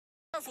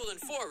powerful than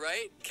 4,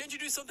 right? Can't you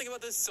do something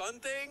about this sun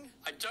thing?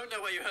 I don't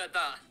know where you heard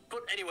that.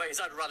 But anyways,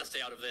 I'd rather stay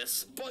out of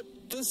this. But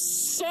the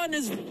sun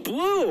is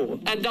blue!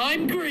 And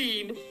I'm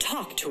green!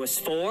 Talk to us,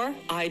 4.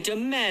 I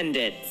demand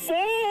it. 4!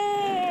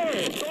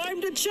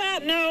 Time to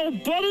chat now,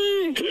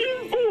 buddy!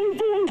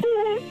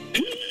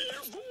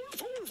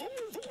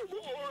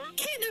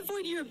 Can't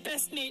avoid your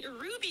best mate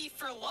Ruby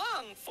for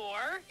long,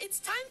 4. It's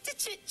time to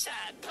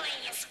chit-chat.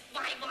 Please,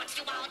 why won't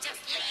you all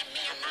just leave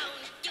me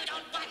alone? You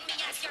don't want me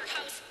as your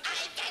host. I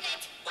get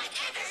it.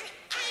 Whatever.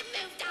 I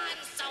moved on,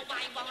 so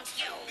why won't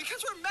you?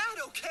 Because we're mad,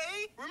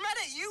 okay? We're mad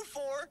at you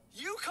 4.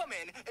 You come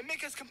in and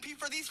make us compete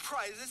for these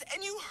prizes,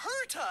 and you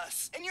hurt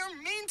us, and you're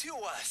mean to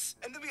us.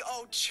 And then we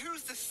all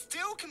choose to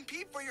still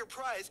compete for your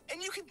prize,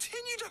 and you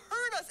continue to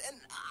hurt us,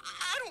 and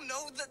I don't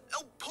know,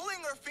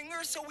 pulling our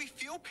fingers so we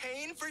feel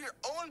pain for your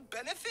own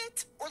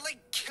benefit? Or like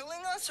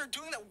killing us, or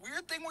doing that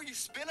weird thing where you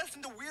spin us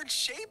into weird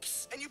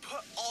shapes, and you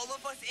put all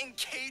of us in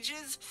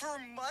cages for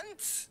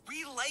months?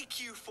 We like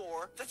you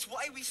 4. That's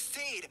why we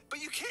stayed, but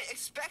you can't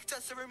expect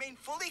us to remain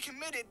fully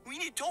committed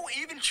when you don't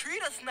even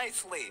treat us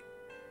nicely.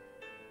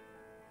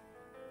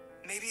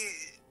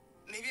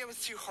 Maybe I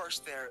was too harsh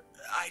there.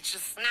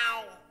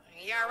 No,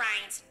 you're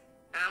right.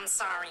 I'm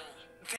sorry.